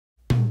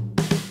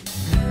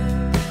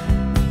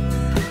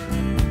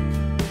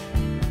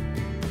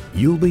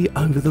You'll be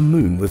over the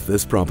moon with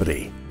this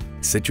property.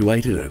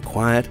 Situated in a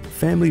quiet,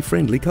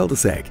 family-friendly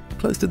cul-de-sac,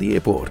 close to the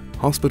airport,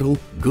 hospital,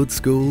 good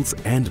schools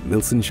and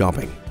Milson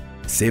Shopping.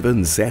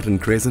 7 Saturn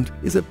Crescent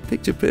is a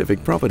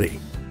picture-perfect property.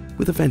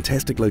 With a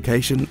fantastic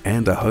location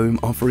and a home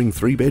offering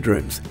 3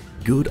 bedrooms,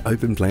 good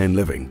open-plan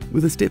living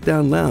with a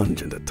step-down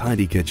lounge and a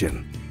tidy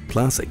kitchen,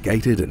 plus a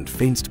gated and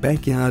fenced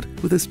backyard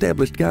with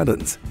established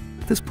gardens.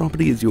 This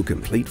property is your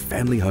complete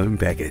family home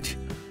package.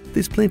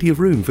 There's plenty of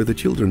room for the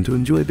children to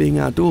enjoy being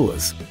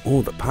outdoors,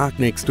 or the park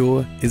next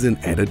door is an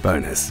added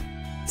bonus.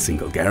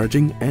 Single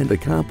garaging and a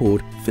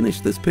carport finish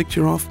this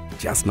picture off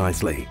just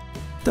nicely.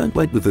 Don't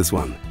wait with this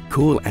one.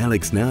 Call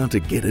Alex now to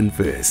get in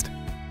first.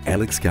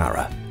 Alex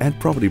Cara at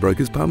Property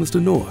Brokers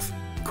Palmerston North.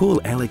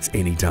 Call Alex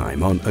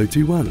anytime on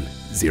 021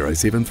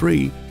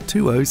 073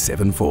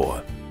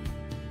 2074.